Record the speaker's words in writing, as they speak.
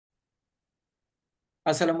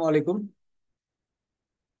আসসালামু আলাইকুম।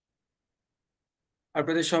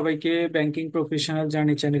 আপনাদের সবাইকে ব্যাংকিং প্রফেশনাল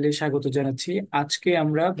জার্নি চ্যানেলে স্বাগত জানাচ্ছি। আজকে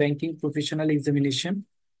আমরা ব্যাংকিং প্রফেশনাল এক্সামিনেশন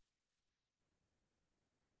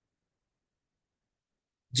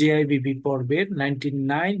জেআইবিবি পর্বের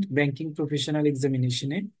 99 ব্যাংকিং প্রফেশনাল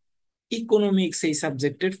এক্সামিনেশনে ইকোনমিক্স এই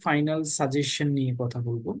সাবজেক্টের ফাইনাল সাজেশন নিয়ে কথা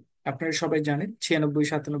বলবো। আপনারা সবাই জানেন 96,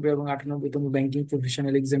 97 এবং 98তম ব্যাংকিং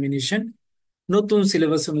প্রফেশনাল এক্সামিনেশন নতুন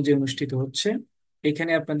সিলেবাস অনুযায়ী অনুষ্ঠিত হচ্ছে।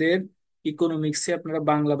 এখানে আপনাদের ইকোনমিক্সে আপনারা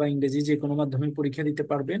বাংলা বা ইংরেজি যে কোনো মাধ্যমে পরীক্ষা দিতে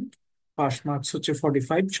পারবেন। পাস মার্কস হচ্ছে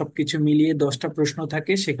 45, সবকিছু মিলিয়ে 10টা প্রশ্ন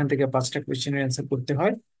থাকে, সেখান থেকে 5টা কোয়েশ্চেনের অ্যান্সার করতে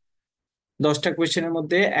হয়। 10টা কোয়েশ্চেনের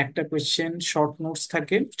মধ্যে একটা কোয়েশ্চেন শর্ট নোটস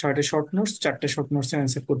থাকে, 6টা শর্ট নোটস, 4টা শর্ট নোটস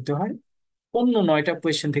অ্যান্সার করতে হয়। অন্য 9টা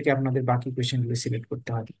কোয়েশ্চেন থেকে আপনাদের বাকি কোয়েশ্চেনগুলো সিলেক্ট করতে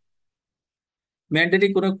হয়। ম্যান্ডেটরি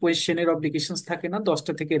কোনো কোয়েশ্চেনের অব্লিগেশনস থাকে না,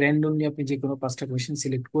 10টা থেকে র্যান্ডমলি আপনি যে কোনো 5টা কোয়েশ্চেন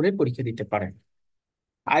সিলেক্ট করে পরীক্ষা দিতে পারেন।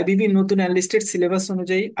 আইবিবি নতুন অ্যানলিস্টেড সিলেবাস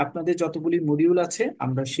অনুযায়ী আপনাদের যতগুলি মডিউল আছে,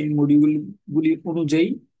 আমরা সেই মডিউল গুলি অনুযায়ী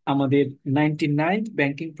আমাদের 99th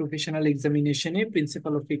banking professional এক্সামিনেশনে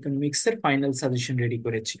principal of economics এর ফাইনাল সাজেশন রেডি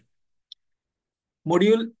করেছি।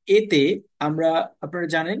 মডিউল এ তে আমরা, আপনারা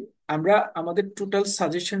জানেন, আমরা আমাদের টোটাল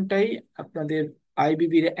সাজেশনটাই আপনাদের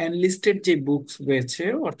আইবিবির অ্যানলিস্টেড যে বুকস রয়েছে,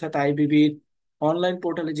 অর্থাৎ আইবিবির অনলাইন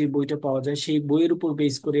পোর্টালে যে বইটা পাওয়া যায় সেই বইয়ের উপর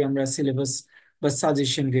বেস করে আমরা সিলেবাস বা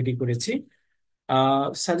সাজেশন রেডি করেছি।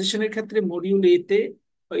 সাজেশনের ক্ষেত্রে মডিউল এ তে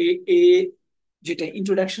এ এ যেটা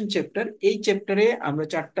ইন্ট্রোডাকশন চ্যাপ্টার, এই চ্যাপ্টারে আমরা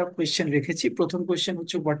 4টা কোয়েশ্চেন রেখেছি। প্রথম কোয়েশ্চেন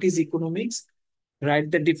হচ্ছে what is economics, write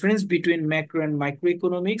the difference between macro and micro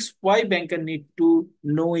economics, Y banker need to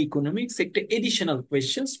know economics. একটা additional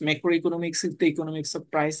question, macro economics is the economics of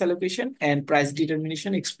price allocation and price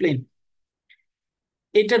determination, explain.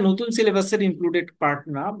 এটা নতুন সিলেবাসের included part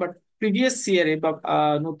না, but previous ইয়ারে বা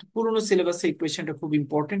পুরোনো সিলেবাসে এই কোয়েশ্চেনটা খুব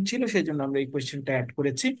ইম্পর্টেন্ট ছিল, সেই জন্য আমরা এই কোয়েশ্চেনটা অ্যাড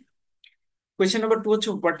করেছি। Question number 2 হচ্ছে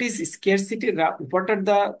what is scarcity, what are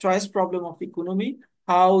the choice problem of economy,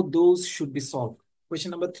 how those should be solved. Question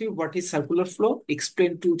number 3, what is circular flow,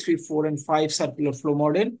 explain 2, 3, 4 and 5 circular flow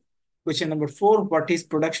model. Question number 4, what is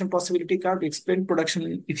production possibility curve, explain production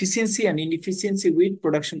efficiency and inefficiency with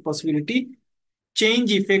production possibility change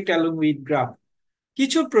effect along with graph.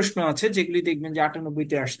 কিছু প্রশ্ন আছে যেগুলি দেখবেন যে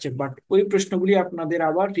 98-তে আসছে, but ওই প্রশ্নগুলি আপনাদের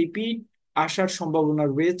আবার রিপিট আসার সম্ভাবনা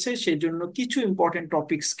রয়েছে, সেই জন্য কিছু ইম্পর্টেন্ট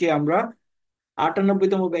টপিকসকে আমরা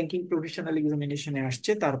 98তম ব্যাংকিং প্রফেশনাল এক্সামিনেশনে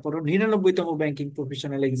আসছে, তারপরও 99তম ব্যাংকিং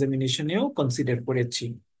প্রফেশনাল এক্সামিনেশনেও কনসিডার করেছি।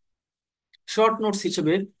 শর্ট নোটস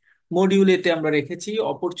হিসেবে মডিউল এতে আমরা রেখেছি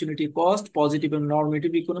অপরচুনিটি কস্ট, পজিটিভ এবং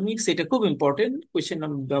নর্মেটিভ ইকোনমিক্স, এটা খুব important. Question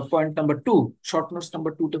number point number 2, short notes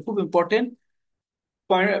number 2টা খুব important.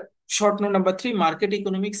 Short note number 3, market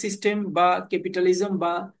economic system বা ক্যাপিটালিজম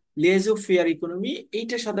বা লেজো ফেয়ার ইকোনমি,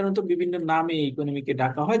 এইটা সাধারণত বিভিন্ন নামে ইকোনমিকে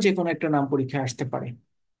ডাকা হয়, যে কোনো একটা নাম পরীক্ষায় আসতে পারে।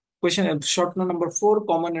 Question short note number 4,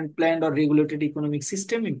 common and planned or regulated economic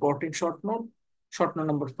system, important short note. Short note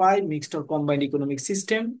number 5, mixed or combined economic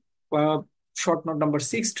system. Uh, Short note number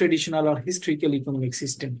 6, traditional or historical economic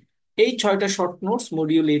system. এই 6টা short notes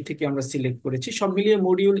module এ থেকে আমরা select করেছি। সব মিলিয়ে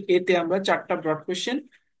module এ তে আমরা 4টা ব্রড কোশ্চেন,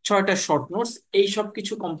 6টা শর্ট নোটস, এই সব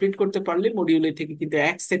কিছু কমপ্লিট করতে পারলে মডিউল এ থেকে কিন্তু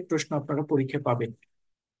এক সেট প্রশ্ন আপনারা পরীক্ষা পাবেন।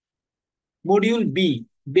 Module B,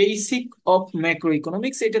 basic of macro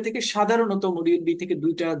economics, এটা থেকে সাধারণত মডিউল বি থেকে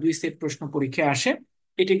দুই সেট প্রশ্ন পরীক্ষায় আসে।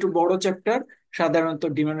 এটা একটু বড় চ্যাপ্টার, সাধারণত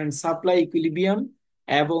ডিমান্ড এন্ড সাপ্লাই, ইকুইলিব্রিয়াম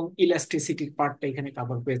এবং ইলাস্টিসিটির পার্টটা এখানে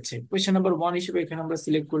কভার হয়েছে। কোয়েশ্চেন নাম্বার 1 হিসেবে এখানে আমরা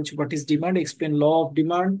সিলেক্ট করেছি what is demand, explain law of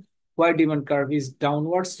demand, why demand curve is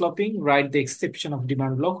downward sloping, write the exception of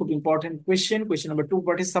demand law, খুব important question. Question number 2,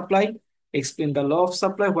 what is supply, explain the law of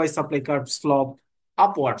supply, why supply curve slope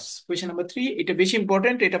upwards. Question number 3, এটা বেশি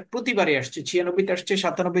important, এটা প্রতিবারে আসছে, 96-তে আসছে,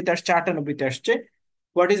 97-তে আসছে, 98-তে আসছে।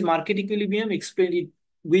 What is market equilibrium, explain it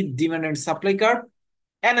with demand and supply curve,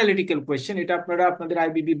 analytical question. এটা আপনারা আপনাদের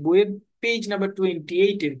আইবিবি বইয়ের পেজ নাম্বার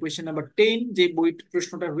 28 এর কোয়েশ্চেন নাম্বার 10, যে বই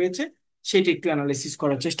প্রশ্নটা হয়েছে সেটা একটু অ্যানালাইসিস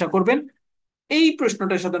করার চেষ্টা করবেন। এই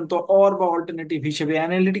প্রশ্নটা সাধারণত অর বা অল্টারনেটিভ হিসেবে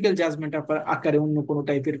অ্যানালিটিক্যাল জাজমেন্ট আকারে অন্য কোনো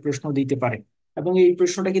টাইপের প্রশ্ন দিতে পারে, এবং এই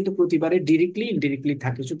প্রশ্নটা কিন্তু প্রতিবারে ডিরেক্টলি ইনডিরেক্টলি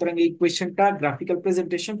থাকে, সুতরাং এই কোয়েশ্চেনটা গ্রাফিক্যাল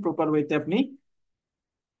প্রেজেন্টেশন প্রপার ওয়েতে আপনি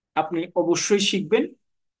আপনি অবশ্যই শিখবেন।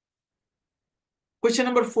 কোয়েশ্চেন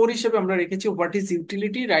নাম্বার 4 হিসেবে আমরা রেখেছি what is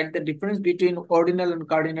utility, write the difference between ordinal and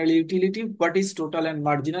cardinal utility, what is total and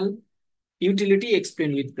marginal utility, explain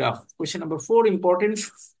with graph. Question number 4 important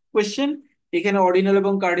question, এখানে অর্ডিনাল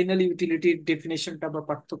এবং কার্ডিনাল ইউটিলিটির ডেফিনেশনটা বা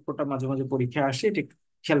পার্থক্যটা মাঝে মাঝে পরীক্ষায় আসে, এটা একটু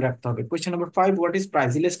খেয়াল রাখতে হবে। Question number 5, what is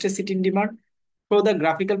price elasticity in demand, show the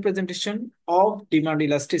graphical presentation of demand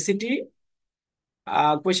elasticity.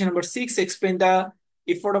 Question number 6, explain the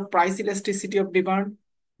effort of price elasticity of demand.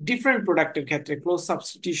 Different প্রোডাক্টের ক্ষেত্রে close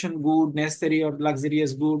substitution good, necessary or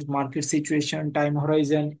luxurious good, market situation, time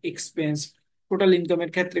Horizon, expense, total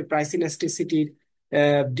ইনকামের ক্ষেত্রে price ইলাস্টিসিটির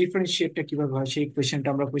ডিফারেন্সিয়েটটা কিভাবে হয় সেই কোয়েশ্চেনটা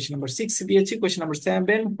আমরা question number 6 দিয়েছি। Question number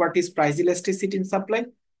 7, what is price elasticity in supply?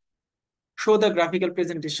 Show the graphical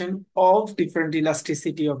presentation of different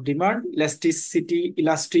elasticity of demand. Elasticity,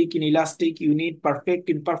 elastic, inelastic, unit, perfect,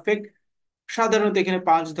 imperfect. সাধারণত এখানে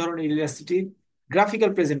 5 ধরনের ইলাস্টিসিটি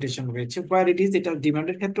গ্রাফিক্যাল প্রেজেন্টেশন রয়েছে। হোয়ার ইট ইজ, এটা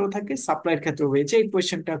ডিমান্ডের ক্ষেত্রেও থাকে, সাপ্লাইয়ের ক্ষেত্রেও রয়েছে। এই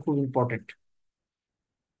কোয়েশ্চেনটা খুব ইম্পর্টেন্ট।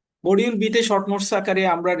 মডিউল বি তে শর্ট নোটস আকারে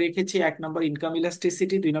আমরা রেখেছি 1 নম্বর ইনকাম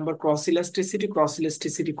ইলাস্টিসিটি, 2 নম্বর ক্রস ইলাস্টিসিটি, ক্রস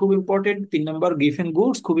ইলাস্টিসিটি খুব ইম্পর্টেন্ট, 3 নম্বর গিভেন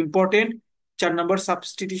গুডস খুব important, 4 number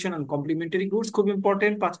substitution and complimentary goods খুব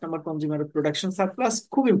ইম্পর্টেন্ট, 5 নম্বর কনজিউমার প্রোডাকশন সারপ্লাস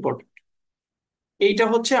খুব ইম্পর্টেন্ট। এইটা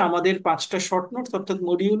হচ্ছে আমাদের 5টা শর্ট নোটস, অর্থাৎ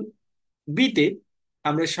মডিউল বি তে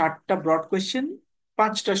আমরা 60টা ব্রড কোয়েশ্চেন,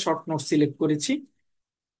 5টা শর্ট নোট সিলেক্ট করেছি।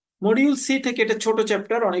 মডিউল সি থেকে এটা ছোট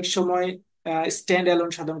চ্যাপ্টার, অনেক সময় স্ট্যান্ড অ্যালোন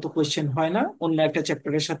সাধারণত কোয়েশ্চেন হয় না, অন্য একটা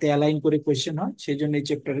চ্যাপ্টারের সাথে অ্যালাইন করে কোয়েশ্চেন হয়, সেই জন্য এই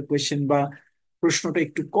চ্যাপ্টারের কোয়েশ্চেন বা প্রশ্নটা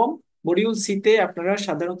একটু কম। মডিউল সি তে আপনারা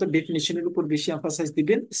সাধারণত ডেফিনিশনের উপর বেশি এমফাসাইজ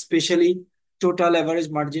দিবেন, specially total average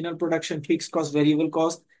marginal production, fixed cost, variable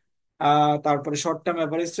cost, তারপরে শর্ট টার্ম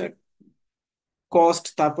অ্যাভারেজ কস্ট,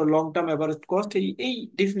 তারপর লং টার্ম অ্যাভারেজ কস্ট, এই এই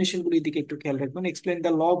ডেফিনেশন গুলির দিকে একটু খেয়াল রাখবেন। Explain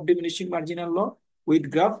the law of diminishing marginal law with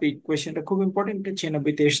graph, এই কোয়েশ্চেনটা খুব ইম্পর্টেন্ট,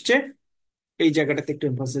 96 তে এসছে, এই জায়গাটাতে একটু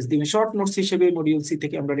এমফাসিস দিবেন। শর্ট নোটস হিসেবে মডিউল সি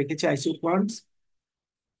থেকে আমরা রেখেছি আইসো পয়েন্টস,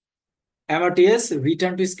 অ্যামাটিয়াস,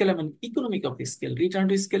 রিটার্ন টু স্কেল এবং economic of scale. Return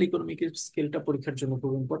to scale, economic স্কেলটা পরীক্ষার জন্য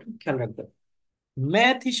খুব ইম্পর্টেন্ট, খেয়াল রাখবেন।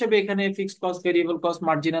 ম্যাথ হিসেবে এখানে fixed cost, variable cost,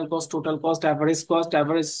 marginal cost, total cost,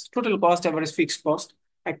 average total cost, average fixed cost,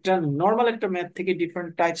 একটা নর্মাল একটা ম্যাথ থেকে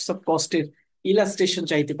ডিফারেন্ট টাইপস অফ কস্টের ইলাস্ট্রেশন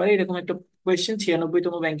চাইতে পারে, এরকম একটা কোয়েশ্চেন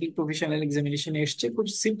 96তম ব্যাংকিং প্রফেশনাল এক্সামিনেশনে এসছে। খুব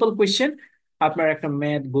সিম্পল কোয়েশ্চেন, আপনারা একটা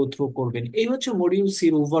ম্যাথ গো থ্রু করবেন। এই হচ্ছে মডিউল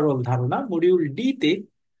সির ওভারঅল ধারণা। মডিউল ডি তে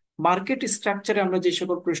মার্কেট স্ট্রাকচারে আমরা যে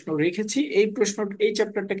সকল প্রশ্ন রেখেছি, এই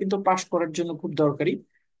চ্যাপ্টারটা কিন্তু পাস করার জন্য খুব দরকারি,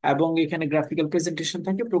 এবং এখানে গ্রাফিক্যাল প্রেজেন্টেশন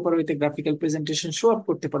থাকে, প্রপার ওয়েতে গ্রাফিক্যাল প্রেজেন্টেশন শো আপ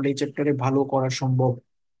করতে পারলে এই চ্যাপ্টারে ভালো করা সম্ভব।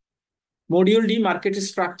 মডিউল ডি মার্কেট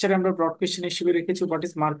স্ট্রাকচারে আমরা ব্রড কোয়েশ্চেন হিসেবে রেখেছি what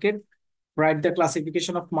is market, write the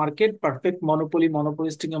classification of market, perfect, monopoly,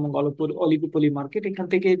 monopolistic এবং অলিগোপলি মার্কেট। এখান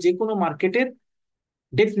থেকে যে কোনো মার্কেটের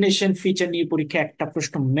ডেফিনেশন ফিচার নিয়ে পরীক্ষা একটা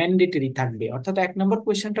প্রশ্ন ম্যান্ডেটরি থাকবে, অর্থাৎ 1 নম্বর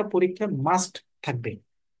কোয়েশ্চেনটা পরীক্ষা মাস্ট থাকবে।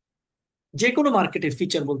 যে কোনো মার্কেটের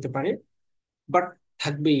ফিচার বলতে পারে, বাট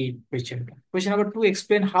থাকবে এই কোয়েশ্চেনটা। Question number 2,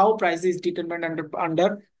 explain how price is determined under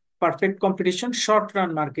perfect competition, short run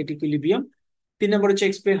market equilibrium. 3 নম্বর হচ্ছে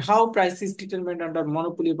explain how price is determined under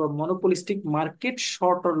monopoly বা monopolistic market,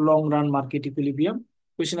 short or long run market equilibrium.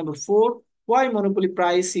 Question number 4, why monopoly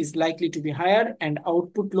price is likely to be higher and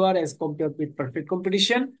output lower as compared with perfect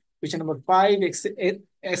competition? Question number 5,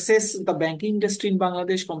 assess the banking industry in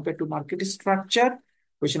Bangladesh compared to market structure.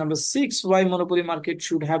 Question number 6, why monopoly market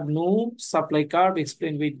should have no supply curve,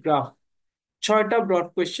 explain with graph. 6টা broad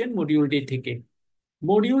question module D থেকে।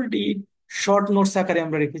 Module D short notes আকারে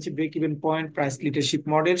আমরা রেখেছি break even point, price leadership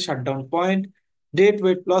model, shutdown point, date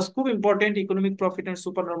weight loss খুব important, economic profit and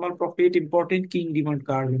super normal profit important, king demand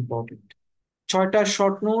curve important. 6টা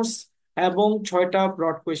short notes এবং 6টা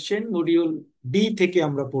broad question module D থেকে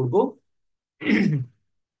আমরা পড়বো।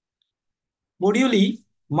 মডিউলি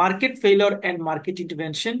market failure and market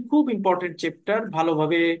intervention খুব important chapter,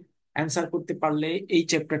 ভালোভাবে answer করতে পারলে এই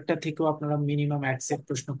চ্যাপ্টারটা থেকেও আপনারা মিনিমাম 1 সেট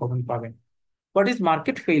প্রশ্ন কমন পাবেন। What is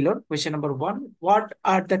market failure? Question number 1. What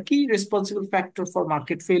are the key responsible factor for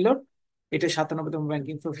market failure? এটা 97তম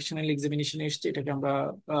ব্যাংকিং প্রফেশনাল এক্সামিনেশন এসেছে, এটাকে আমরা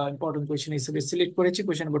ইম্পর্টেন্ট কোয়েশ্চেন হিসেবে সিলেক্ট করেছি।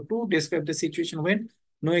 Question number 2, describe the situation when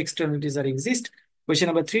no externalities are exist. Question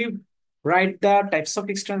number 3, write the types of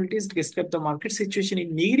externalities, describe the market situation in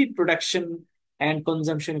negative production and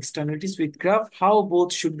consumption externalities with graph, how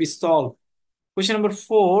both should be solved. Question number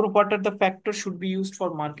 4, what are the factors should be used for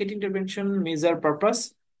market intervention measure purpose?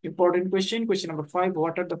 Important question. Question number 5,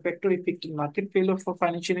 what are the factors affecting market failure for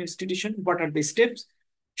financial institution? What are the steps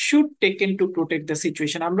should taken to protect the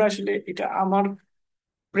situation? আমরা আসলে এটা আমার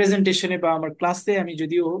প্রেজেন্টেশনে বা আমার ক্লাসে আমি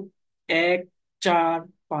যদিও 1, 4,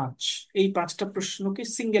 5 এই 5টা প্রশ্নকে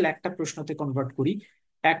সিঙ্গেল একটা প্রশ্নতে কনভার্ট করি,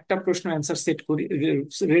 একটা প্রশ্ন অ্যান্সার সেট করি,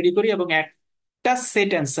 রেডি করি এবং একটা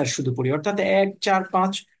সেট অ্যান্সার শুধু পড়ি, অর্থাৎ 1, 4,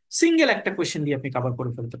 5 সিঙ্গেল একটা কোয়েশ্চেন দিয়ে আপনি কভার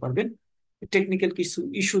করে ফেলতে পারবেন। টেকনিক্যাল কিছু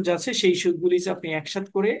ইস্যুজ আছে, সেই ইস্যুগুলি আপনি একসাথে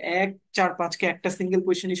করে 1, 4, 5কে একটা সিঙ্গেল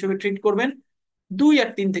কোয়েশ্চেন হিসেবে ট্রিট করবেন। 2 আর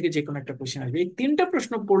 3 থেকে যে কোনো একটা কোয়েশ্চেন আসবে, এই 3টা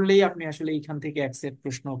প্রশ্ন পড়লেই আপনি আসলে এইখান থেকে এক সেট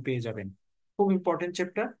প্রশ্ন পেয়ে যাবেন। খুব ইম্পর্টেন্ট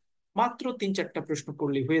চ্যাপ্টার, মাত্র 3-4টা প্রশ্ন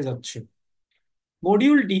পড়লেই হয়ে যাচ্ছে।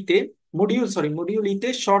 মডিউল ডিতে মডিউল ইতে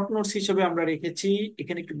শর্ট নোটস হিসেবে আমরা রেখেছি,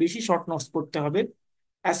 এখানে একটু বেশি শর্ট নোটস পড়তে হবে।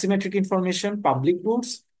 Asymmetric information, public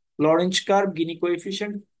goods, Lorenz curve, Guinea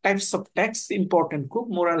coefficient, types of tax important খুব,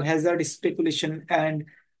 moral Hazard, speculation and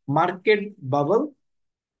market bubble.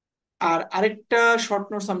 আর আরেকটা শর্ট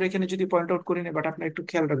নোটস আমরা এখানে যদি পয়েন্ট আউট করি না, বাট আপনার একটু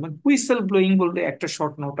খেয়াল রাখবেন, হুইসেল ব্লোয়িং বলতে একটা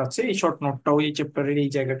শর্ট নোট আছে, এই শর্ট নোটটাও এই চ্যাপ্টারের এই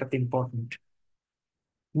জায়গাটাতে ইম্পর্টেন্ট।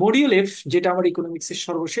 মডিউল এফ, যেটা আমার ইকোনমিক্স এর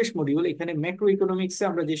সর্বশেষ মডিউল, এখানে ম্যাক্রো ইকোনমিক্সে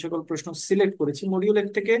আমরা যে সকল প্রশ্ন সিলেক্ট করেছি মডিউল এফ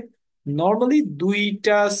থেকে, নর্মালি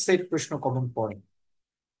দুইটা সেট প্রশ্ন কমন পড়ে।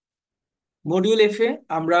 মডিউল এফ এ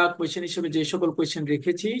আমরা কোয়েশ্চেন হিসেবে যে সকল কোয়েশ্চেন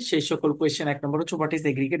রেখেছি সেই সকল কোয়েশ্চেন, এক নম্বর হচ্ছে what is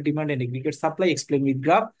aggregate demand and aggregate supply, explain with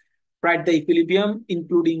graph, write the equilibrium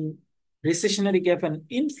including recessionary gap and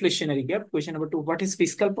inflationary gap. Question number 2, what is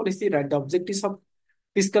fiscal policy? Write the objectives of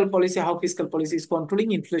fiscal policy, how fiscal policy is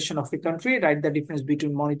controlling inflation of a country, write the difference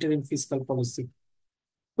between monetary and fiscal policy.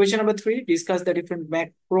 Question number 3, discuss the different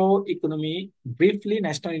macro economy briefly,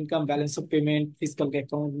 national income, balance of payment, fiscal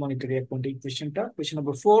account, monetary accounting. Question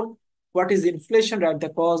number 4, what is inflation? Write the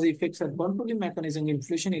cause, effects, and controlling mechanism of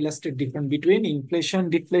inflation, illustrate difference between inflation,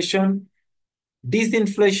 deflation,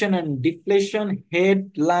 disinflation and deflation,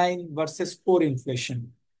 headline versus core inflation.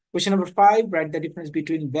 Question number 5, write the difference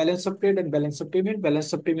between balance of trade and balance of payment.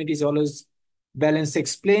 Balance of payment is always balance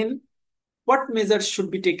explain. What measures should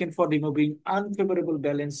be taken for removing unfavorable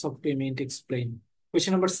balance of payment? Explain.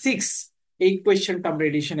 Question number 6, এই কোয়েশ্চেনটা আমরা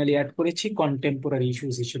additionally add করেছি contemporary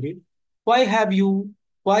issues হিসেবে। Why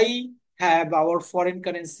have our foreign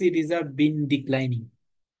currency reserve been declining?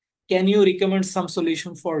 Can you recommend some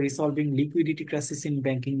solution for resolving liquidity crisis in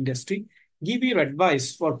banking industry? Give your advice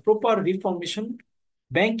for proper reformation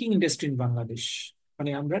banking industry in Bangladesh.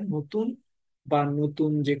 মানে আমরা নতুন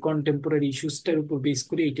নতুন যে contemporary ইস্যুসটার উপর base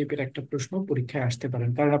করে এই টাইপের একটা প্রশ্ন পরীক্ষায় আসতে পারেন,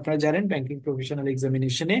 কারণ আপনারা জানেন banking professional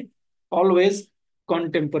এক্সামিনেশনে always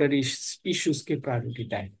contemporary issues কে প্রায়োরিটি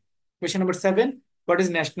দেয়। Question number 7, what is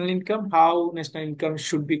national income? How national income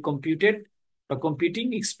should be computed or computing?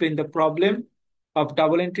 Explain the problem of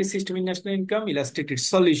double entry system in national income, illustrate its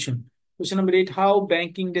solution. Question number 8, how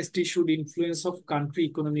banking industry should influence of country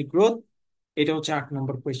economic growth? এটা হচ্ছে 8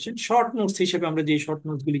 নম্বর question. Short notes হিসেবে আমরা যে short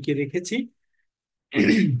notes গুলিকে রেখেছি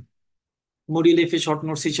module F a short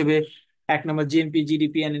notes হিসেবে, 1 নম্বর GNP,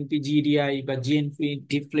 GDP, NNP, GDI বা GNP,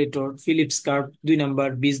 ডিফলেটর, Philips curve, 2 নম্বর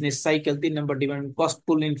business cycle, 3 নম্বর demand cost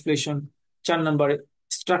পুল inflation, 4 নম্বর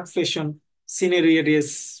স্ট্রাকফ্লেশন, scenarios,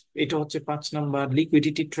 এটা হচ্ছে 5 নম্বর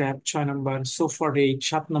লিকুইডিটি ট্র্যাপ, 6 নম্বর সোফার রেট,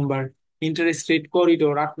 7 নম্বর ইন্টারেস্ট রেট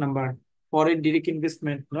করিডোর, 8 নম্বর ফরেন ডিরেক্ট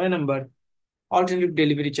ইনভেস্টমেন্ট, 9 নম্বর অল্টারনেটিভ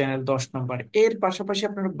ডেলিভারি চ্যানেল, 10 নম্বর। এর পাশাপাশি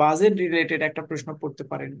আপনারা বাজেট রিলেটেড একটা প্রশ্ন পড়তে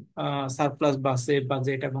পারেন, সারপ্লাস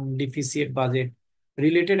বাজেট এবং ডিফিসিয়েট বাজেট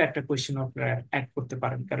রিলেটেড একটা কোয়েশ্চেন আপনারা অ্যাড করতে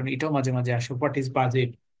পারেন, কারণ এটাও মাঝে মাঝে আসে। What is budget?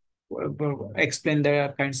 Explain the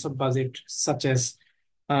kinds of budget such as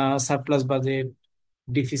surplus budget,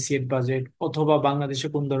 ডিফিসিয়েট budget, অথবা বাংলাদেশে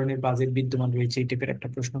কোন ধরনের বাজেট বিদ্যমান রয়েছে, এই টাইপের একটা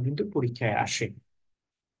প্রশ্ন কিন্তু পরীক্ষায় আসে।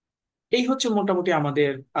 এই হচ্ছে মোটামুটি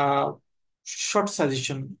আমাদের short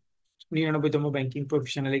suggestion 99তম banking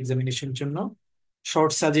professional examination জন্য।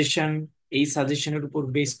 শর্ট সাজেশন, এই সাজেশনের উপর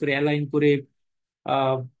বেস করে অ্যালাইন করে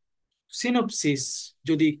সিনপসিস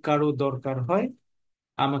যদি কারো দরকার হয়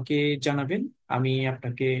আমাকে জানাবেন, আমি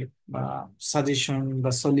আপনাকে সাজেশন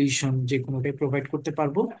বা সলিউশন যে কোনোটাই প্রোভাইড করতে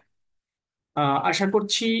পারবো। আশা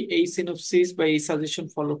করছি এই সিনপসিস বা এই সাজেশন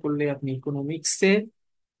ফলো করলে আপনি ইকোনমিক্সে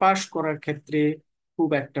পাশ করার ক্ষেত্রে খুব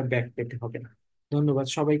একটা ব্যাক পেতে হবে না। ধন্যবাদ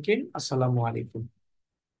সবাইকে। আসসালামু আলাইকুম।